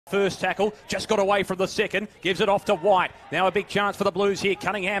first tackle, just got away from the second, gives it off to White. Now a big chance for the Blues here.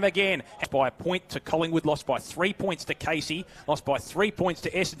 Cunningham again. By a point to Collingwood, lost by 3 points to Casey, lost by 3 points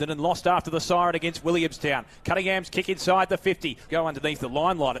to Essendon, and lost after the siren against Williamstown. Cunningham's kick inside the 50. Go underneath the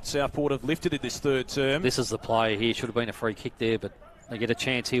limelight at Southport have lifted in this third term. This is the play here. Should have been a free kick there, but they get a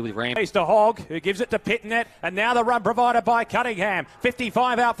chance here with Ram. He's to Hogg, who gives it to Pitnet, and now the run provided by Cunningham.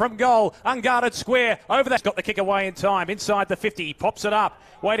 55 out from goal, unguarded square, over that's got the kick away in time, inside the 50, he pops it up,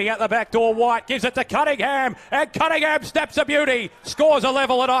 waiting at the back door, White gives it to Cunningham, and Cunningham snaps a beauty, scores a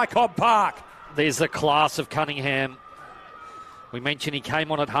level at Icon Park. There's the class of Cunningham. We mentioned he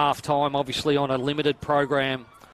came on at half-time, obviously on a limited program